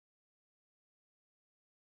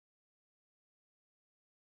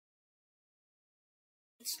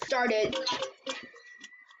started.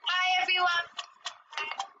 Hi everyone.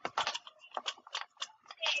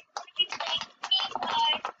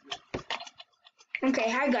 Okay,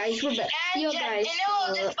 hi guys, we're back. And Yo guys.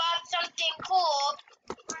 Danilo just bought something cool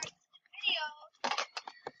for this video.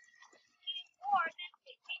 More than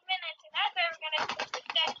 15 minutes, and that's why we're gonna do the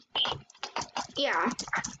next week. Yeah.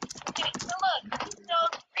 Okay, so look. So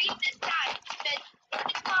read this guy. It says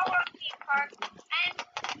it's a Star Wars theme park and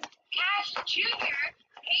Cash Jr.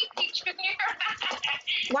 Casey Jr.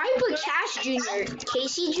 Why you put Cash Jr.?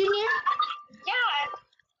 Casey Jr.? Yeah.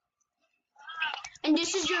 And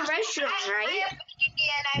this is your restaurant, right? I'm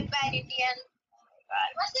Indian. I'm bad Indian. Oh my God.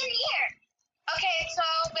 What's in here? Okay, so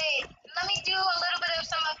wait. Let me do a little bit of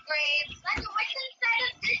some upgrades. What's inside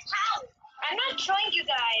of this house? I'm not showing you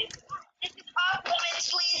guys. This is off limits,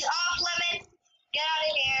 please. Off limits. Get out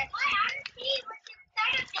of here. Why aren't we? What's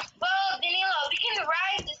inside of this? Well, Danilo, we can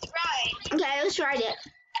ride this ride. Okay, let's ride it.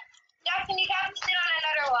 Jaxon, you have to sit on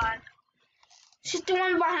another one. Sit the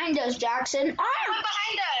one behind us, Jaxon. One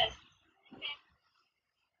behind us.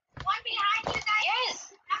 One behind you guys?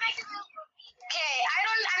 Yes. Okay,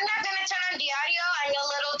 I'm not gonna turn on the audio. I'm a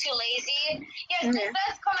little too lazy. Yes, Okay. this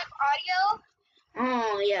does come with audio.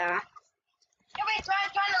 Oh, yeah. Hey, wait,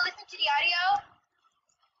 trying to listen to the audio?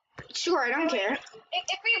 Sure, I don't care.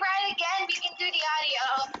 If we ride again, we can do the audio.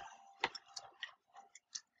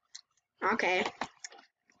 Okay.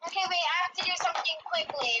 Okay, wait, I have to do something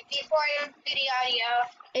quickly before I do the audio.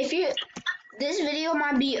 This video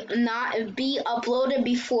might not be uploaded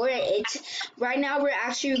before it's, right now we're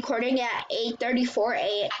actually recording at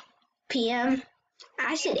 8:34 p.m.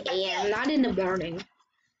 I said a.m., not in the morning.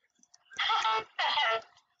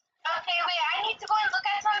 Okay, wait, I need to go and look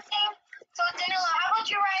at something. So, Danilo, how about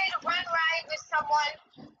you run ride with someone?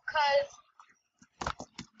 Because,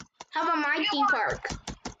 How about my theme park?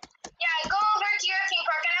 yeah, go over to your theme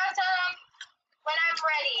park and I'll tell them when I'm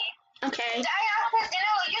ready. Okay.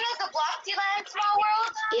 Danilo, you know the Bloxy Land Small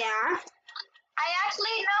World? Yeah. I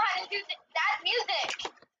actually know how to do that music.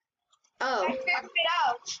 Oh. I figured it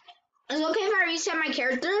out. Is it okay if I reset my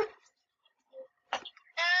character?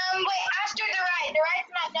 Wait, after the ride. The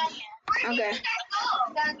ride's not done yet. Okay.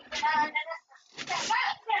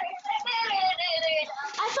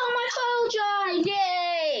 I found my file drive!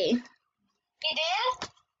 Yay! You did?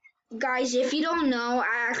 Guys, if you don't know,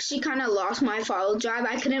 I actually kind of lost my file drive.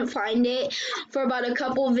 I couldn't find it for about a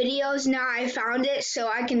couple videos. Now I found it, so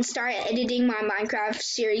I can start editing my Minecraft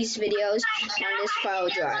series videos on this file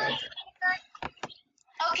drive.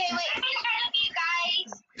 Okay, wait. You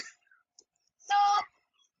guys. So,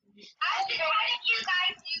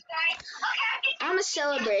 I'm a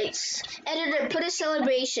celebrate. Editor, put a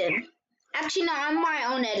celebration. Actually, no, I'm my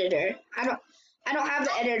own editor. I don't have an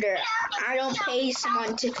editor. I don't pay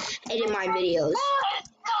someone to edit my videos.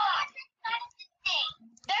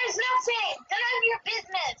 There's nothing. None of your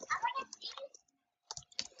business.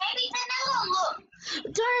 Maybe Danilo look.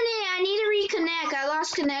 Darn it, I need to reconnect. I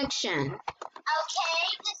lost connection. Okay,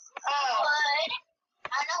 this is wood.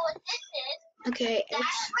 I know what this is. Okay,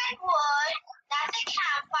 That's red wood. That's a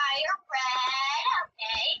campfire. Red.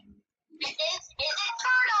 Okay. And this is a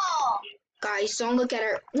turtle. guys, don't look at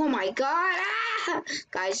her. Oh my god. Ah!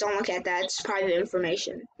 Guys, don't look at that. It's private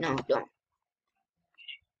information. No, don't.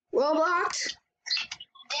 Roblox?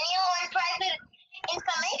 Danilo and private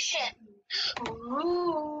information.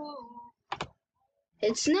 Ooh.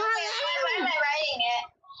 It's not. Why am I writing it?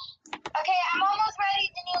 Okay, I'm almost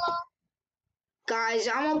ready, Danilo. Guys,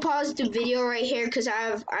 I'm gonna pause the video right here because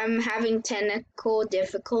I'm having technical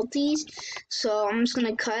difficulties. So I'm just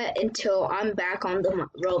gonna cut until I'm back on the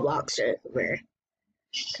Roblox server.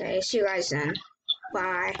 Okay, see you guys then.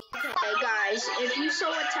 Bye. Hey guys, if you saw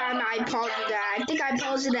what time I paused it at, I think I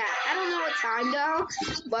paused it at, I don't know what time though,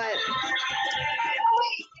 but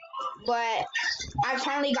I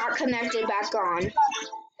finally got connected back on.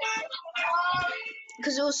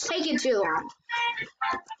 Because it was taking too long.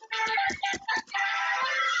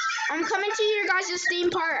 I'm coming to your guys' theme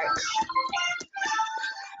park.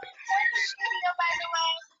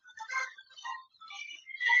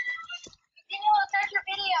 Start your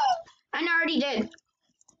video. I already did.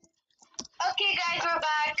 Okay, guys, we're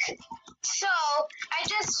back. So, I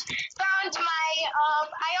just found my,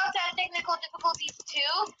 I also had technical difficulties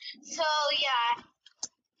too. So, yeah.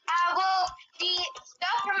 Well, the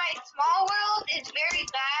stuff for my small world is very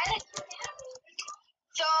bad.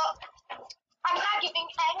 So, I'm not giving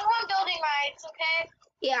anyone building rights, okay?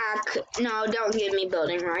 Yeah, no, don't give me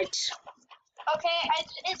building rights. Okay,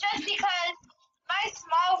 it's just because my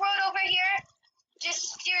small world over here,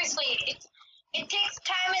 just seriously, it takes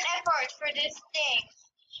time and effort for this thing.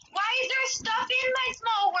 Why is there stuff in my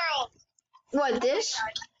small world? What, this?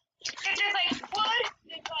 There's like wood.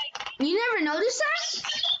 There's like. You never noticed that?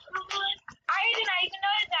 I did not even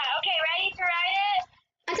notice that. Okay, ready to ride it?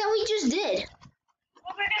 I thought we just did.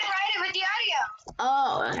 Well, we're gonna ride it with the audio.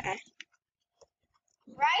 Oh, okay.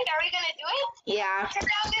 Right? Are we gonna do it? Yeah. Sit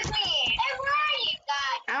down with me. Hey, where are you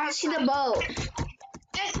guys? I don't see the boat.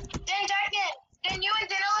 Then Jackson, then you and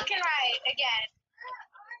Danilo can ride again.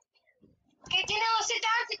 Okay, Danilo, sit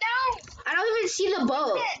down, sit down. I don't even see the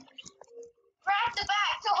boat. We're at the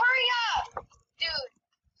back, so hurry up. Dude,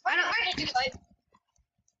 where did you go?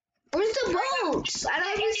 Where's the boats? I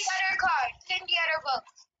don't In even the other car. In the other boat.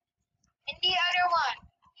 In the other one.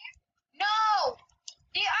 No!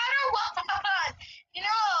 The other one!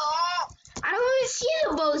 No! I don't even see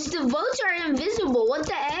the boats. The boats are invisible. What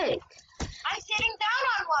the heck? I'm sitting down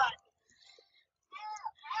on one.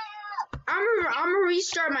 I'm gonna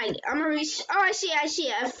restart my. Oh, I see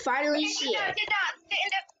it. I finally see Sit down, it. sit down.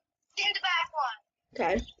 Sit in the back one.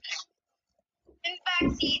 Okay. In the back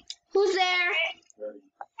seat. Who's there?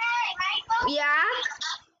 Hey, Michael. Yeah.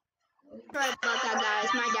 Sorry about that, guys.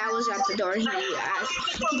 My dad was at the door.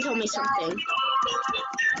 He told me something.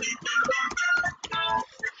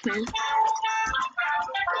 Hmm.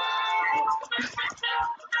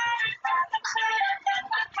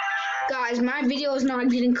 Guys, my video is not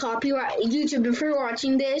getting copyright. YouTube, if you're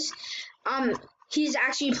watching this, he's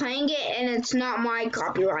actually playing it, and it's not my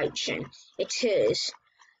copyright. It's his.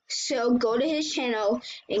 So go to his channel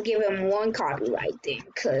and give him one copyright thing,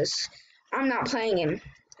 cause I'm not playing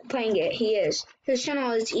it. He is. His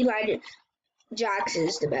channel is Elijah and Jaxon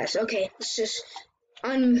is the best. Okay, let's just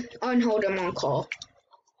unhold him on call.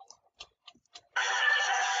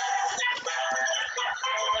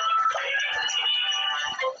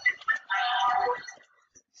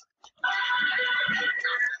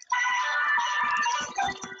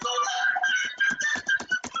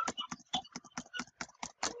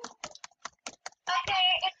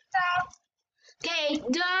 Okay,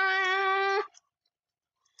 done.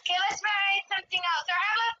 Okay, let's try something else. Or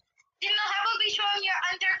how about we show him your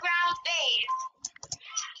underground base?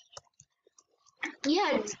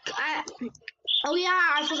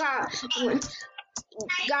 I forgot.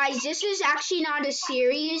 Guys, this is actually not a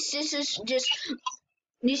series. This is just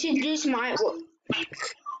my. Yeah,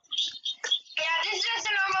 this is just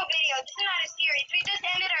a normal video. This is not a series. We just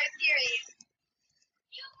ended our series.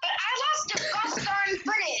 But I lost the gosh darn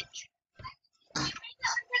footage.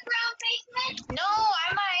 Underground basement? No, I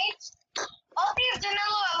might. Only if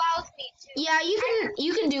Danilo allows me to. Yeah,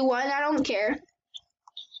 you can do one. I don't care.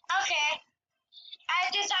 Okay. I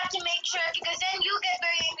just have to make sure because then you get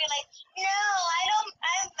very angry like, no,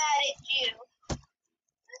 I'm mad at you.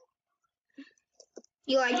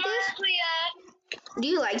 You like Come this? on, Leah. Do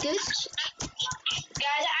you like this?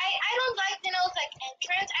 Guys, I don't like Danilo's like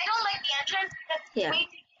entrance. I don't like the entrance because it's way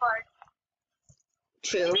too short.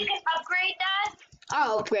 True. We can upgrade that.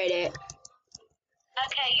 I'll upgrade it.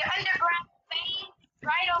 Okay, your underground base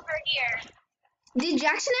right over here. Did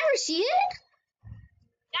Jaxon ever see it?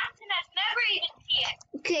 Jaxon has never even seen it.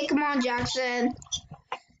 Okay, come on, Jaxon.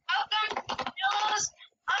 Welcome to Danilo's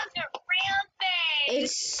underground base.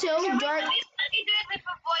 It's so dark. Let me do it with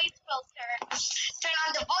a voice filter. Turn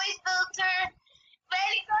on the voice filter. Let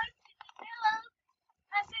it go to Danilo's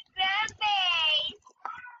underground base.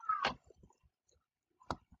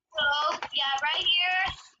 So, yeah, right here.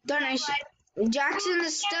 Darn, Jaxon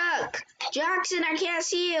is stuck. Jaxon, I can't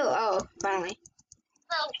see you. Oh, finally.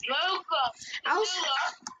 Welcome.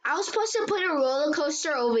 I was supposed to put a roller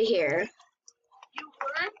coaster over here. You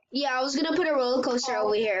were? Yeah, I was gonna put a roller coaster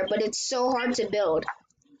over here, but it's so hard to build.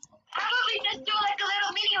 How about we just do like a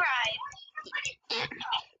little mini ride?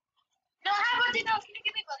 No, how about you can you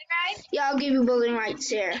give me building rides? Yeah, I'll give you building rights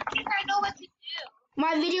here. I think I know what to do.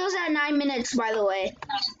 My video's at 9 minutes, by the way.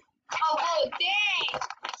 Oh, whoa, dang.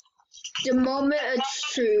 The moment of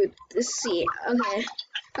truth. Let's see. Okay.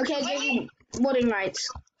 Okay, I'll give you building rights.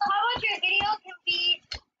 How about your video can be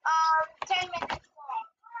 10 minutes long?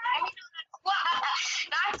 I mean,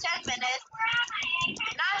 not 10 minutes.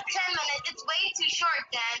 Not 10 minutes. It's way too short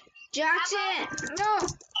then. Jaxon, no.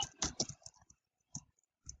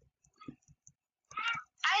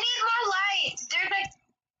 I need more lights. There's like,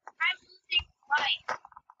 I'm losing light.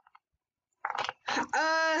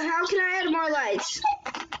 How can I add more lights?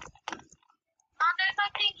 There's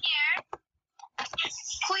something here.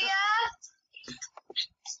 Kuya?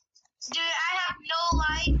 Dude, I have no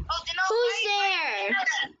light. Oh, no. Who's there?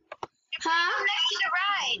 Huh? Next to the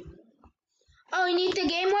ride. Oh, you need the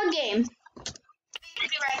game? What game?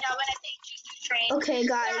 Right now when I say choose to train. Okay,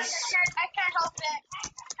 guys. I can't help it.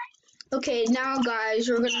 Okay, now guys,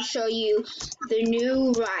 we're gonna show you the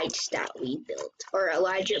new rides that we built, or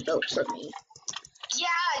Elijah built for me. Yeah,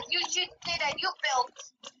 you should say that you built.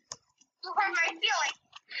 You hurt my feelings.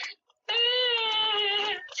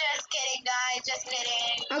 Just kidding, guys. Just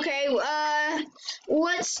kidding. Okay,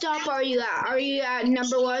 what stop are you at? Are you at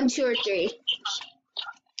number 1, 2, or 3?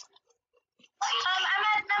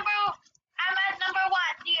 I'm at number 1,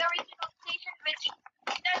 the original station, which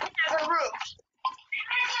doesn't have a roof.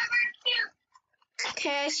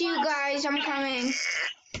 Okay, I see you guys. I'm coming.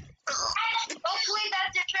 Hopefully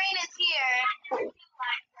that the train is here.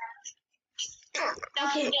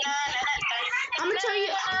 Okay. I'm gonna tell you.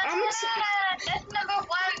 That's number 1.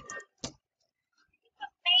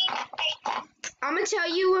 I'm gonna tell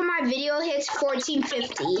you when my video hits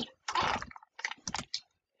 1450. Yeah,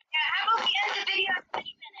 how about we end the video in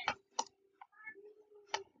 20 minutes?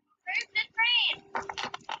 Where's the train?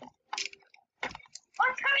 Oh,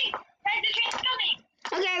 it's coming! Guys, the train's coming!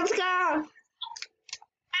 Okay, let's go.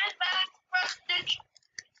 Stand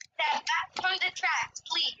back from the tracks,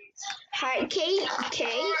 please. Hi, Kate.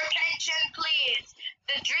 Okay. Your attention, please.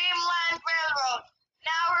 The Dreamland Railroad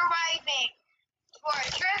now arriving for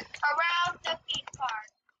a trip around the theme park.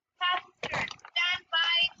 Passengers, stand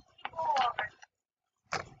by to board.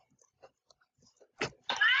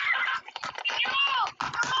 No. Oh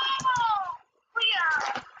my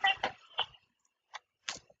God.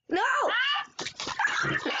 No.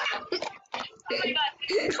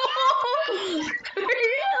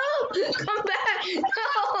 Come back. No.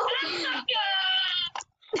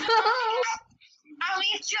 No. I'll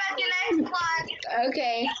meet you at the next one.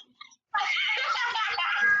 Okay.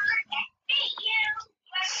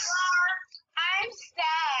 I'm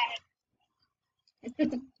sad. I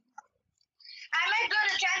might go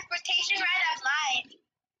to transportation right at mine.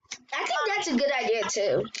 I think that's a good idea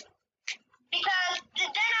too. Because then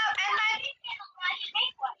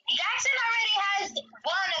Jackson already has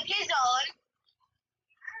one of his own.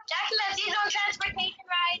 Jackson has his own transportation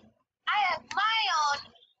ride. I have my own,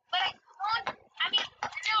 but you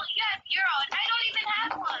have your own. I don't even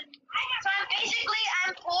have one. So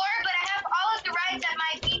I'm poor, but I have all of the rides at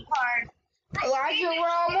my theme park. Elijah, we're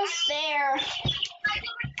almost there.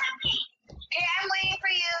 Okay, I'm waiting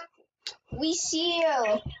for you. We see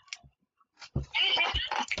you.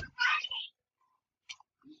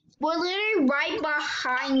 We're literally right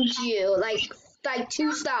behind you, like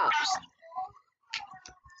 2 stops.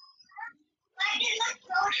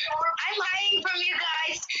 I'm hiding from you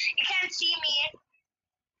guys. You can't see me.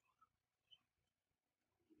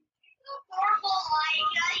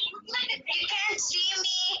 You can't see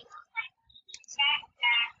me.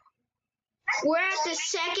 We're at the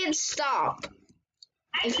 2nd stop.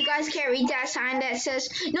 If you guys can't read that sign that says,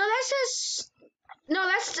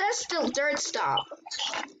 that's the 3rd stop.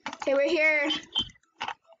 Okay, we're here.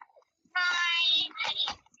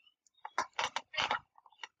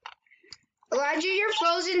 Elijah, you're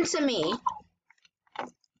frozen to me.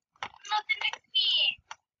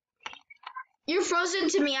 You're frozen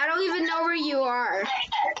to me. I don't even know where you are.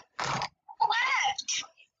 Left.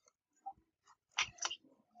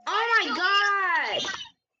 Oh my God.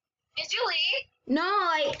 Did you leave? No,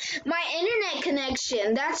 like my internet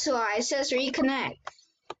connection. That's why it says reconnect.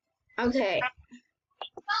 Okay.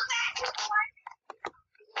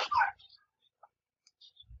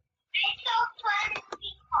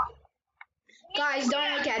 Guys,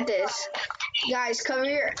 don't look at this. Guys, come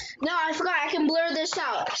here. No, I forgot. I can blur this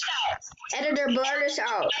out. Editor, blur this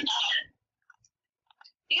out.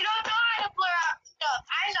 You don't know how to blur out stuff.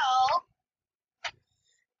 I know.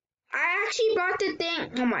 I actually brought the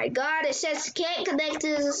thing. Oh my God, it says can't connect to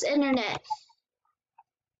this internet.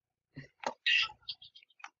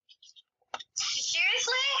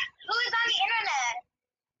 Seriously? Who is on the internet?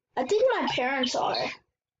 I think my parents are.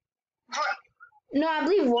 No, I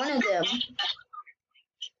believe one of them.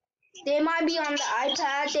 They might be on the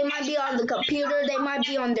iPad, they might be on the computer, they might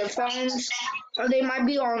be on their phones, or they might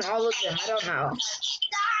be on all of them. I don't know.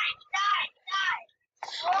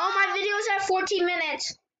 Oh, my video's at 14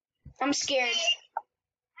 minutes. I'm scared.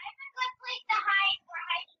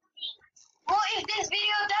 Well, if this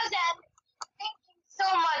video does end, thank you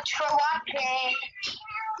so much for watching.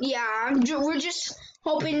 Yeah, we're just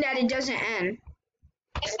hoping that it doesn't end.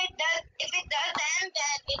 If it does end,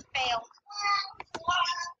 then it failed.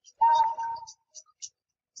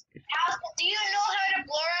 Do you know how to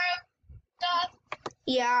blur stuff?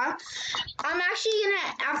 Yeah. I'm actually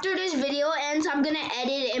gonna, after this video ends, I'm gonna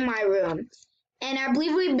edit it in my room. And I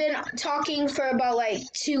believe we've been talking for about like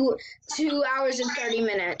 2 hours and 30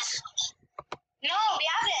 minutes. No, we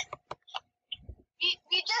haven't.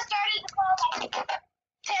 We just